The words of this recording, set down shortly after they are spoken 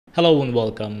Hello and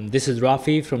welcome. This is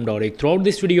Rafi from Dorik. Throughout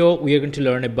this video, we are going to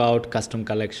learn about custom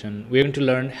collection. We are going to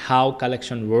learn how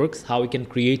collection works, how we can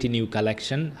create a new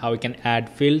collection, how we can add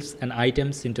fields and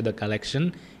items into the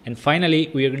collection. And finally,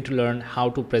 we are going to learn how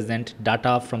to present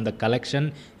data from the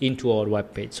collection into our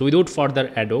web page. So without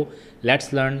further ado,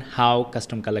 let's learn how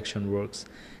custom collection works.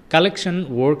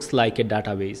 Collection works like a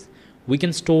database. We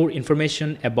can store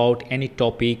information about any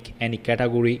topic, any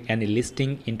category, any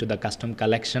listing into the custom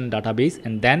collection database,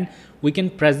 and then we can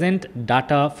present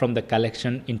data from the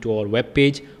collection into our web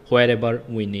page wherever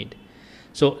we need.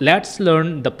 So let's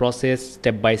learn the process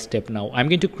step by step now. I'm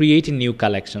going to create a new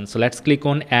collection. So let's click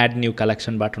on add new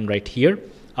collection button right here.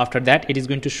 After that, it is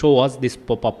going to show us this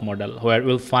pop-up model where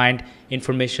we'll find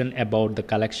information about the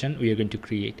collection we are going to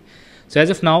create. So as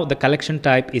of now, the collection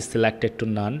type is selected to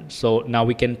none. So now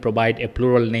we can provide a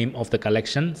plural name of the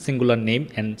collection, singular name,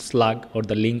 and slug or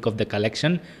the link of the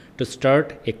collection to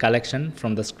start a collection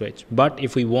from the scratch. But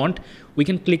if we want, we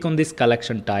can click on this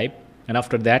collection type, and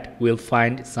after that we'll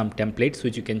find some templates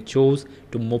which you can choose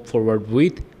to move forward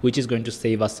with, which is going to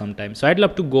save us some time. So I'd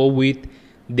love to go with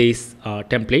this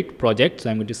template project. So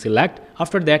I'm going to select.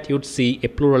 After that, you'd see a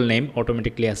plural name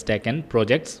automatically has taken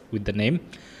projects with the name.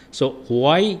 So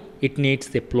why it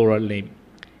needs a plural name?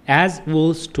 As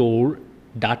we'll store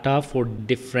data for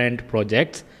different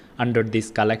projects under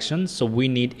this collection, so we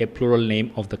need a plural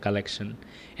name of the collection.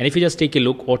 And if you just take a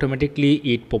look, automatically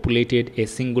it populated a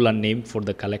singular name for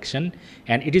the collection,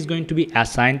 and it is going to be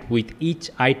assigned with each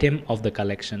item of the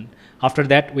collection. After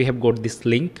that, we have got this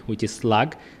link, which is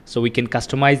slug. So we can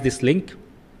customize this link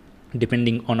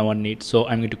depending on our needs. So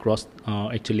I'm going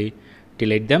to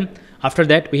delete them. After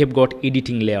that, we have got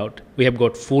editing layout. We have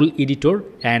got full editor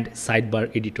and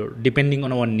sidebar editor. Depending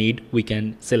on our need, we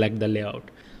can select the layout.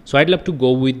 So I'd love to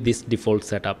go with this default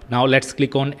setup. Now let's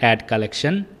click on add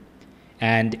collection,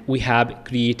 and we have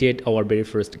created our very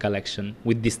first collection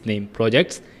with this name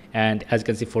projects. And as you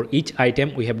can see, for each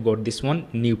item, we have got this one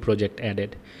new project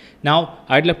added. Now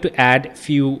I'd love to add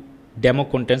few demo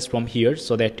contents from here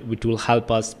so that it will help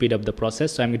us speed up the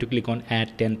process. So I'm going to click on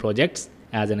add 10 projects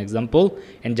as an example,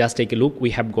 and just take a look, we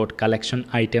have got collection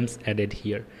items added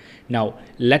here. Now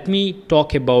let me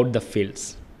talk about the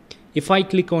fields. If I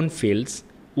click on fields,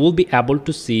 we'll be able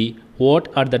to see what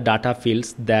are the data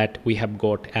fields that we have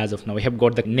got as of now. We have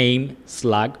got the name,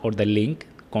 slug or the link,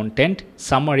 content,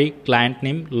 summary, client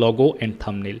name, logo, and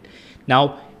thumbnail.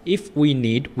 Now if we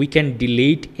need, we can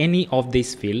delete any of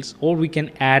these fields or we can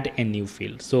add a new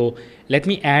field. So let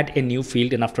me add a new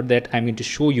field, and after that I'm going to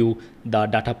show you the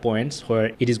data points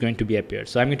where it is going to be appeared.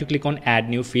 So I'm going to click on add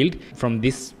new field. From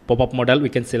this pop-up model, we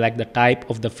can select the type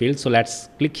of the field. So let's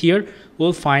click here.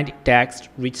 We'll find text,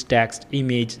 rich text,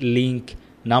 image, link,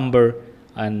 number,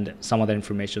 and some other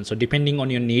information. So depending on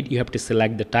your need, you have to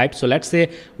select the type. So let's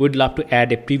say we'd love to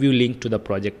add a preview link to the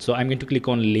project. So I'm going to click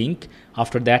on link.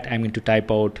 After that, I'm going to type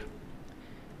out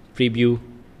preview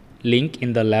link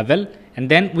in the level, and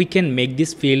then we can make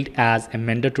this field as a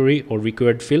mandatory or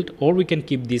required field, or we can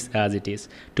keep this as it is.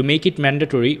 To make it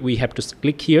mandatory, we have to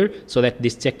click here so that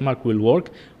this check mark will work,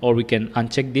 or we can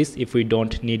uncheck this if we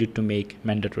don't need it to make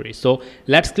mandatory. So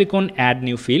let's click on add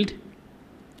new field.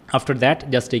 After that,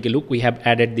 just take a look, we have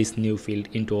added this new field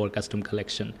into our custom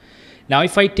collection. Now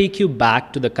if I take you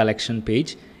back to the collection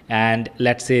page, and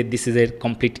let's say this is a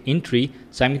complete entry,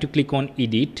 so I'm going to click on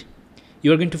edit.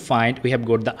 You are going to find we have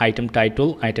got the item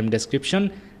title, item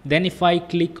description. Then if I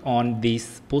click on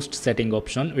this post setting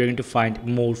option, we're going to find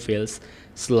more fields,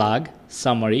 slug,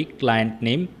 summary, client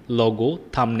name, logo,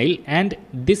 thumbnail, and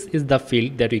this is the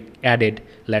field that we added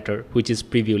later, which is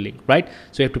preview link, right?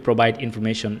 So you have to provide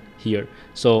information here.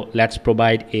 So let's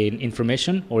provide an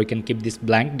information, or we can keep this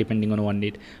blank depending on our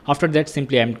need. After that,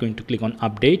 simply I'm going to click on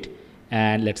update,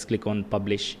 and let's click on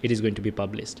publish. It is going to be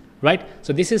published, right?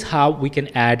 So this is how we can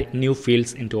add new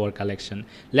fields into our collection.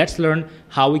 Let's learn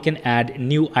how we can add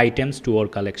new items to our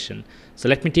collection. So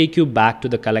let me take you back to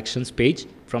the collections page.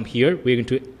 From here, we're going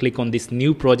to click on this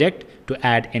new project to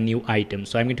add a new item.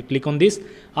 So I'm going to click on this.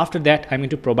 After that, I'm going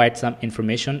to provide some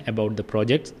information about the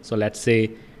project. So let's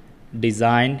say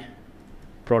design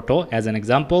proto as an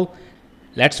example.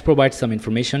 Let's provide some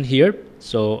information here.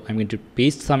 So I'm going to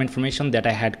paste some information that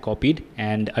I had copied,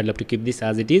 and I'd love to keep this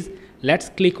as it is. Let's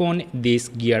click on this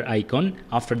gear icon.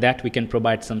 After that, we can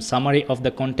provide some summary of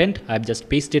the content. I've just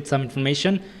pasted some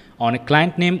information. On a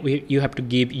client name, you have to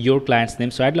give your client's name.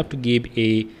 So I'd love to give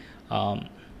a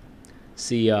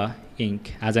Cia Inc.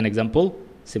 as an example,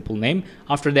 simple name.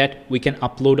 After that, we can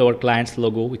upload our client's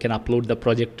logo. We can upload the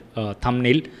project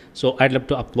thumbnail. So I'd love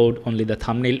to upload only the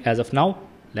thumbnail as of now.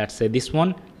 let's say this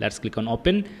one. Let's click on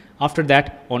open. After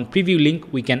that, on preview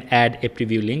link, we can add a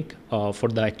preview link for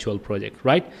the actual project,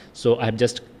 right? So I have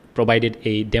just provided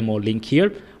a demo link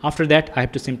here. After that, I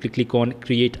have to simply click on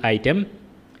create item,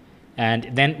 and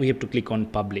then we have to click on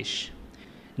publish.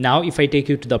 Now if I take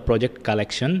you to the project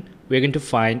collection, we're going to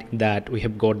find that we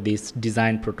have got this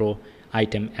design proto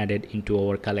item added into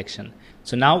our collection.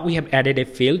 So now we have added a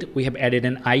field, we have added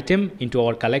an item into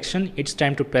our collection. It's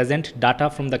time to present data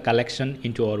from the collection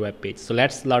into our web page. So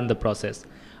let's learn the process.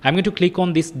 I'm going to click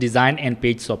on this design and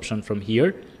page option from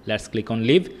here. Let's click on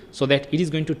leave, so that it is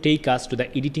going to take us to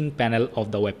the editing panel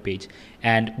of the web page,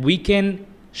 and we can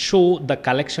show the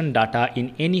collection data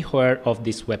in anywhere of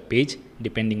this web page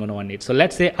depending on our needs. So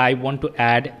let's say I want to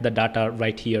add the data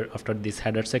right here after this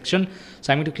header section.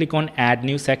 So I'm going to click on add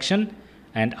new section,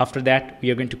 and after that we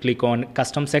are going to click on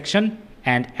custom section.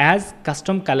 And as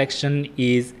custom collection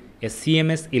is a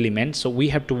CMS element, so we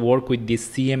have to work with this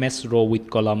CMS row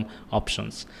with column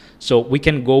options. So we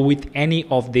can go with any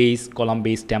of these column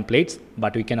based templates,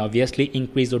 but we can obviously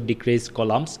increase or decrease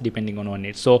columns depending on our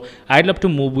needs. So I'd love to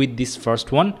move with this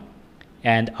first one,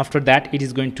 and after that it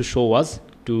is going to show us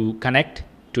to connect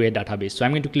to a database. So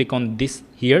I'm going to click on this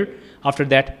here. After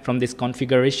that, from this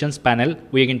configurations panel,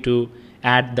 we are going to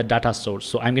add the data source.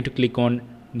 So I'm going to click on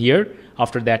here.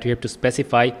 After that, we have to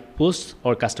specify posts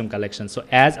or custom collection. So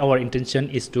as our intention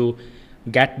is to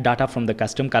get data from the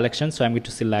custom collection, so I'm going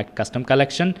to select custom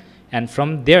collection, and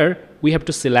from there we have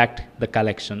to select the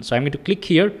collection. So I'm going to click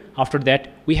here. After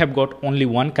that, we have got only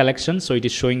one collection, so it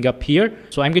is showing up here.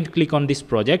 So I'm going to click on this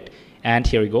project, and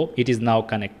here we go, it is now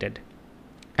connected.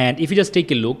 And if you just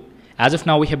take a look, as of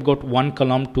now we have got 1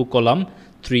 column, 2 column,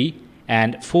 3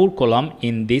 and 4 column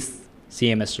in this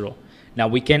CMS row. Now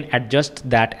we can adjust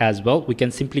that as well. We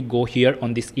can simply go here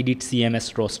on this edit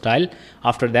CMS row style.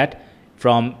 After that,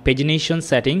 from pagination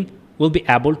setting, we'll be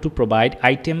able to provide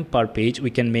item per page. We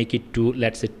can make it to,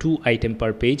 let's say, 2 item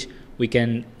per page. We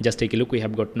can just take a look. We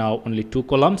have got now only 2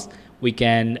 columns. We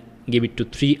can give it to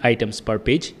 3 items per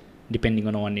page depending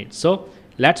on our needs. So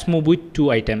let's move with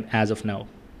 2 items as of now.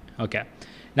 Okay.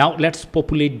 Now let's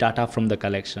populate data from the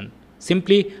collection.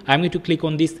 Simply, I'm going to click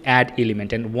on this add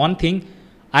element, and one thing,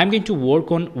 I'm going to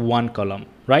work on 1 column,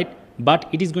 right? But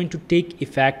it is going to take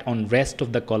effect on rest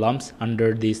of the columns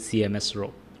under this CMS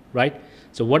row, right?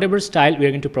 So whatever style we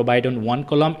are going to provide on 1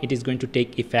 column, it is going to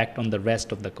take effect on the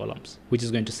rest of the columns, which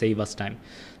is going to save us time.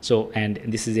 So, and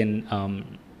this is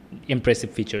an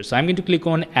impressive feature. So I'm going to click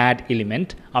on add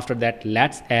element. After that,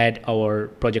 let's add our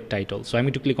project title. So I'm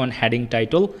going to click on heading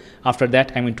title. After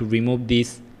that, I'm going to remove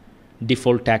this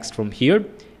default text from here,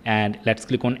 and let's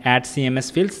click on add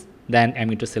CMS fields. Then I'm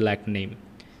going to select name.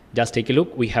 Just take a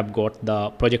look, we have got the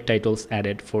project titles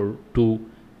added for 2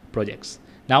 projects.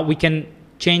 Now we can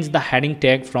change the heading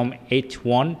tag from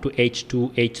H1 to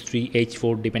H2, H3,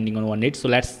 H4 depending on our needs. So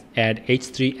let's add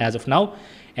H3 as of now.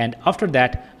 And after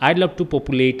that, I'd love to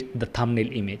populate the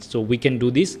thumbnail image. So we can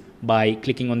do this by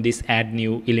clicking on this add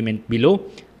new element below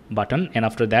button, and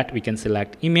after that we can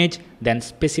select image, then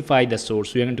specify the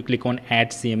source. We are going to click on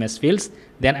add CMS fields,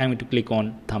 then I'm going to click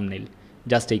on thumbnail.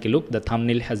 Just take a look, the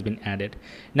thumbnail has been added.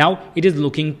 Now it is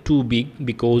looking too big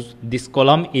because this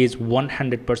column is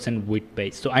 100% width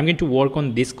based. So I'm going to work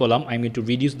on this column. I'm going to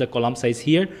reduce the column size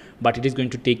here, but it is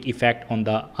going to take effect on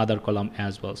the other column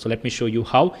as well. So let me show you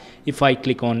how. If I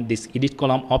click on this edit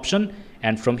column option,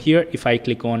 and from here if I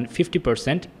click on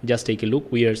 50%, just take a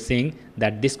look, we are seeing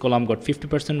that this column got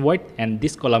 50% width and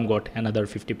this column got another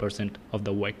 50% of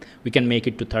the width. We can make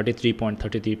it to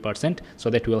 33.33%,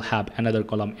 so that we'll have another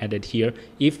column added here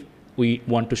if we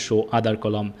want to show other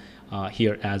column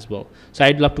here as well. So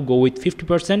I'd love to go with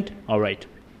 50%. All right,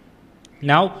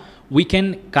 now we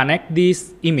can connect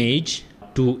this image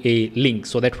to a link,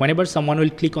 so that whenever someone will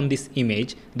click on this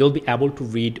image, they'll be able to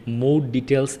read more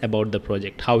details about the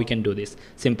project. How we can do this?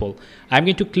 Simple. I'm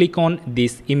going to click on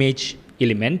this image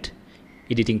element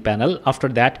editing panel. After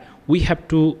that, we have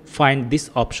to find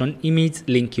this option, image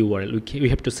link URL. We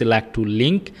have to select to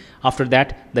link. After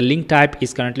that, the link type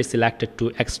is currently selected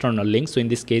to external link. So in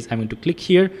this case, I'm going to click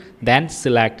here, then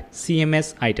select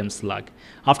CMS item slug.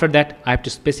 After that, I have to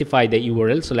specify the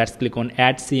URL. So let's click on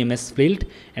add CMS field,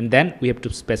 and then we have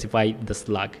to specify the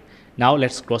slug. Now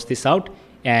let's cross this out,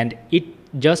 and it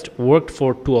just worked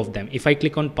for 2 of them. If I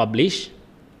click on publish,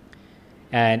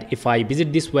 and if I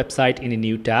visit this website in a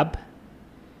new tab,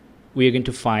 we are going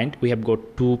to find we have got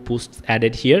 2 posts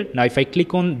added here. Now if I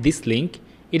click on this link,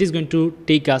 it is going to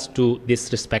take us to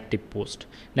this respective post.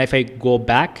 Now if I go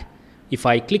back, if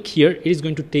I click here, it is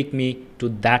going to take me to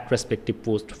that respective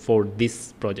post for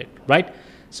this project, right?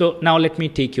 So now let me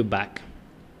take you back.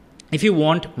 If you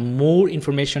want more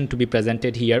information to be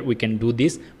presented here, we can do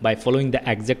this by following the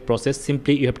exact process.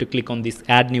 Simply you have to click on this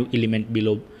add new element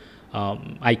below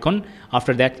icon.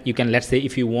 After that, you can, let's say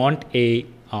if you want a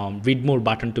read more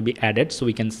button to be added, so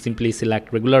we can simply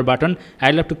select regular button.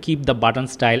 I'd love to keep the button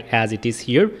style as it is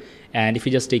here, and if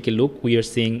you just take a look, we are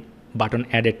seeing button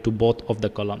added to both of the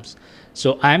columns.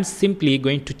 So I'm simply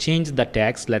going to change the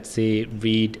text, let's say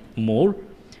read more,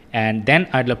 and then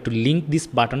I'd love to link this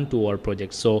button to our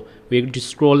project. So we're going to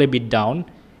scroll a bit down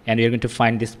and we're going to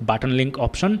find this button link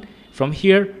option. From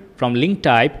here, from link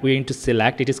type, we're going to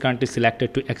select, it is currently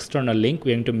selected to external link.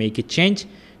 We're going to make a change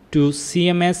to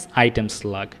CMS item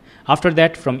slug. After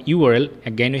that, from URL,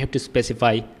 again, we have to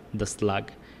specify the slug.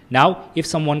 Now, if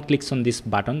someone clicks on this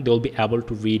button, they'll be able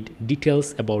to read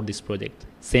details about this project.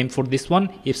 Same for this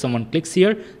one. If someone clicks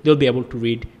here, they'll be able to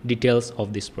read details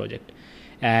of this project.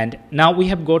 And now we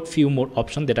have got few more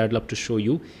options that I'd love to show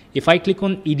you. If I click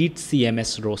on edit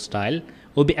CMS row style,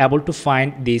 we'll be able to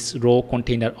find this row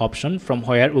container option, from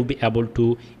where we'll be able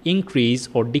to increase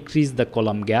or decrease the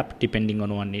column gap depending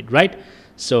on our need, right?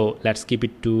 So let's keep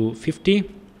it to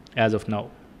 50 as of now.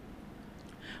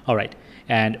 All right.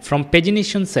 And from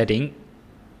pagination setting,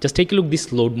 just take a look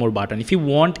this load more button. If you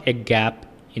want a gap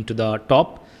into the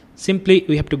top, simply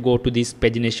we have to go to this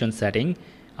pagination setting,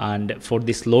 and for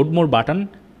this load more button,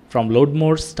 from load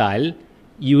more style,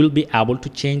 you will be able to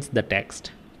change the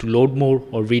text to load more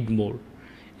or read more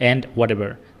and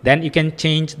whatever. Then you can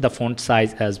change the font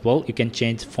size as well. You can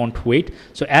change font weight.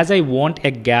 So as I want a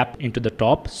gap into the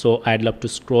top, so I'd love to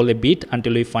scroll a bit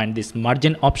until we find this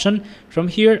margin option. From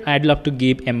here, I'd love to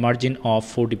give a margin of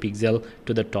 40 pixel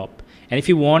to the top. And if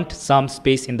you want some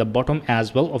space in the bottom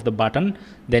as well of the button,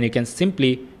 then you can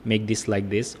simply make this like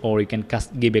this, or you can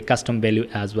give a custom value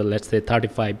as well. Let's say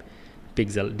 35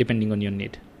 pixel, depending on your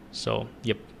need. So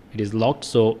yep, it is locked.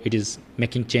 So it is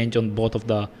making change on both of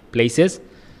the places.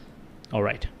 All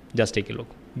right, just take a look.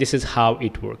 This is how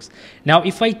it works. Now,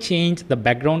 if I change the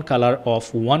background color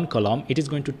of one column, it is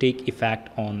going to take effect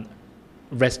on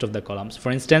rest of the columns.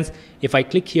 For instance, if I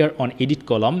click here on edit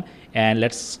column, and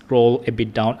let's scroll a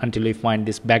bit down until we find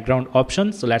this background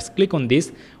option. So let's click on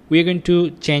this. We're going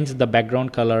to change the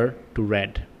background color to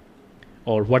red,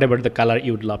 or whatever the color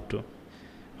you would love to.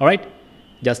 All right,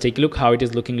 just take a look how it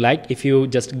is looking like. If you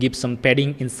just give some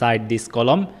padding inside this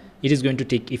column, it is going to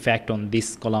take effect on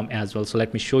this column as well. So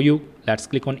let me show you. Let's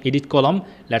click on edit column.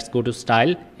 Let's go to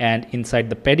style, and inside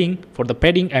the padding, for the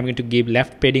padding, I'm going to give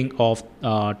left padding of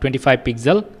 25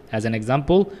 pixel as an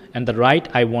example, and the right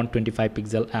I want 25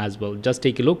 pixel as well. Just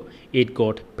take a look, it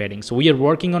got padding. So we are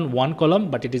working on one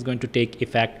column, but it is going to take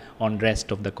effect on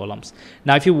rest of the columns.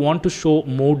 Now, if you want to show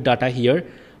more data here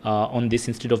on this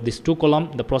instead of this two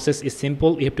column, the process is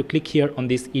simple. You have to click here on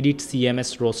this edit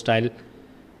CMS row style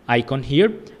icon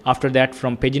here. After that,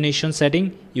 from pagination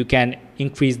setting, you can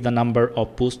increase the number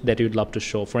of posts that you'd love to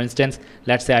show. For instance,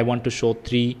 let's say I want to show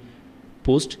 3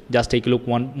 posts. Just take a look,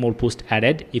 one more post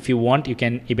added. If you want, you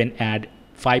can even add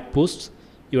 5 posts.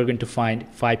 You are going to find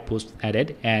 5 posts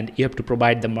added, and you have to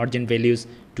provide the margin values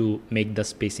to make the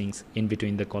spacings in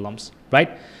between the columns,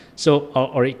 right? So,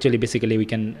 or actually, basically, we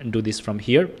can do this from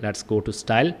here. Let's go to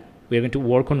style. We're going to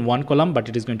work on one column, but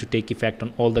it is going to take effect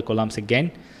on all the columns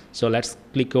again. So let's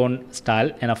click on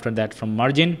style, and after that, from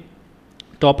margin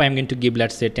top, I'm going to give,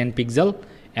 let's say 10 pixel,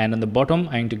 and on the bottom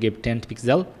I'm going to give 10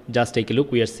 pixel. Just take a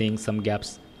look, we are seeing some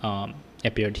gaps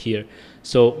appeared here.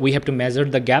 So we have to measure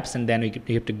the gaps, and then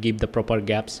we have to give the proper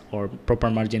gaps or proper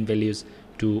margin values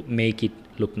to make it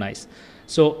look nice.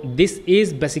 So this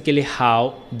is basically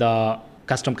how the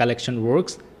custom collection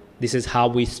works. This is how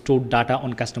we store data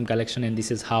on custom collection, and this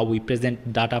is how we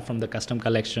present data from the custom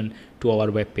collection to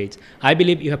our web page. I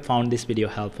believe you have found this video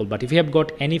helpful, but if you have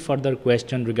got any further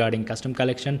question regarding custom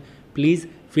collection, please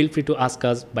feel free to ask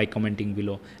us by commenting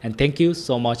below. And thank you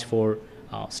so much for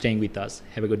staying with us.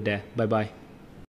 Have a good day. Bye bye.